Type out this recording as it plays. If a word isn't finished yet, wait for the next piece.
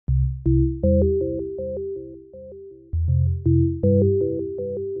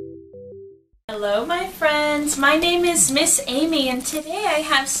Hello my friends, my name is Miss Amy and today I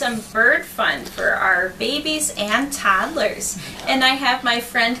have some bird fun for our babies and toddlers. And I have my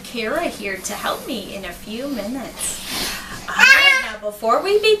friend Kara here to help me in a few minutes. Alright, now before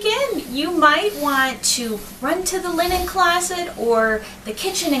we begin, you might want to run to the linen closet or the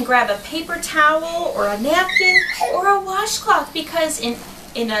kitchen and grab a paper towel or a napkin or a washcloth because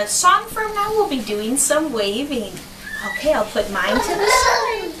in a song from now we'll be doing some waving. Okay, I'll put mine to the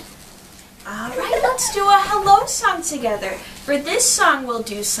side. Alright, let's do a hello song together. For this song, we'll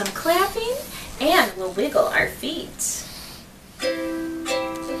do some clapping and we'll wiggle our feet.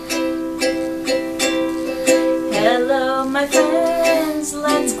 Hello, my friends,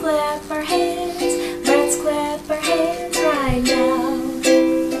 let's clap our hands. Let's clap our hands right now.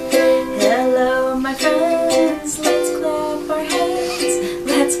 Hello, my friends, let's clap our hands.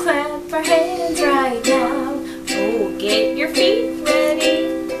 Let's clap our hands right now. Oh, get your feet ready.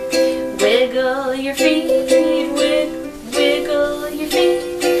 Wiggle your feet, wiggle your feet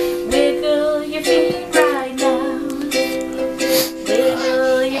right now.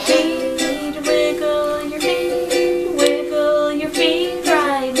 Wiggle your feet, wiggle your feet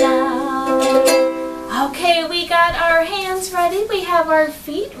right now. Okay, we got our hands ready, we have our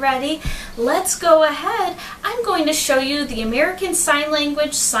feet ready. Let's go ahead. I'm going to show you the American Sign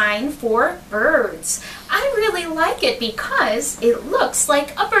Language sign for birds. I really like it because it looks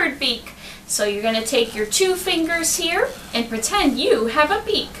like a bird beak. So you're going to take your two fingers here and pretend you have a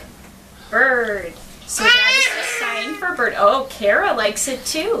beak. Bird. So that is the sign for bird. Oh, Kara likes it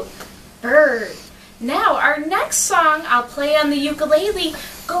too. Bird. Now our next song I'll play on the ukulele.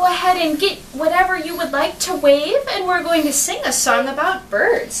 Go ahead and get whatever you would like to wave and we're going to sing a song about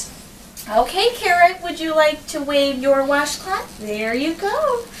birds. Okay, Kara, would you like to wave your washcloth? There you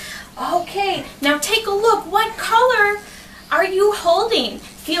go. Okay, now take a look. What color are you holding?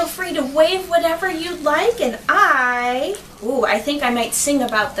 Feel free to wave whatever you'd like, and I think I might sing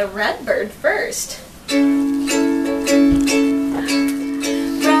about the redbird first.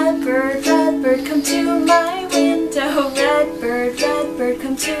 Redbird, redbird, come to my window. Redbird, redbird,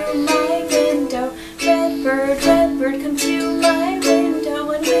 come to my window. Redbird, redbird, come to my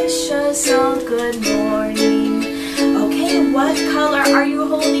window and wish us all good morning. Okay, what color are you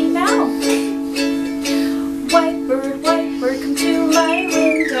holding now? White bird, come to my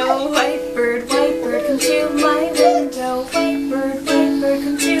window. White bird, come to my window. White bird,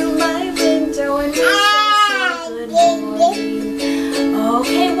 come to my window and wish us a good morning.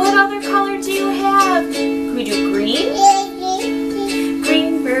 Okay, what other color do you have? Can we do green?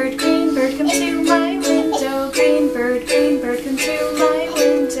 Green bird, come to my window. Green bird, come to my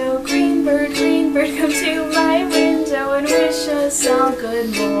window. Green bird, come to my window and wish us all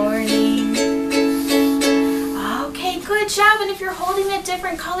good morning. Good job, and if you're holding a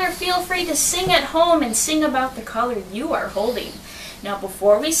different color, feel free to sing at home and sing about the color you are holding. Now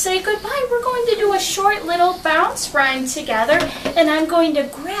before we say goodbye, we're going to do a short little bounce rhyme together, and I'm going to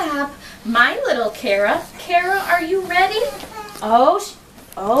grab my little Kara. Kara, are you ready? Oh,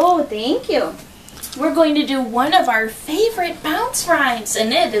 thank you. We're going to do one of our favorite bounce rhymes,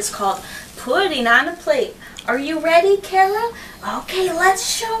 and it is called Pudding on a Plate. Are you ready, Kara? Okay, let's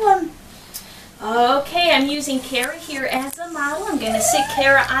show them. Okay, I'm using Kara here as a model. I'm going to sit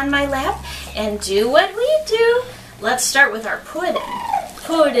Kara on my lap and do what we do. Let's start with our pudding.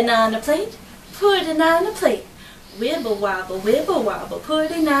 Pudding on a plate, pudding on a plate. Wibble wobble,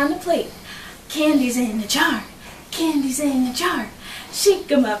 pudding on a plate. Candies in a jar, candies in a jar.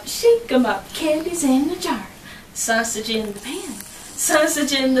 Shake 'em up, candies in a jar. Sausage in the pan,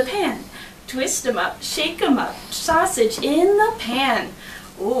 sausage in the pan. Twist 'em up, shake 'em up, sausage in the pan.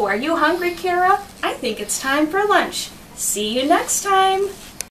 Oh, are you hungry, Kara? I think it's time for lunch. See you next time.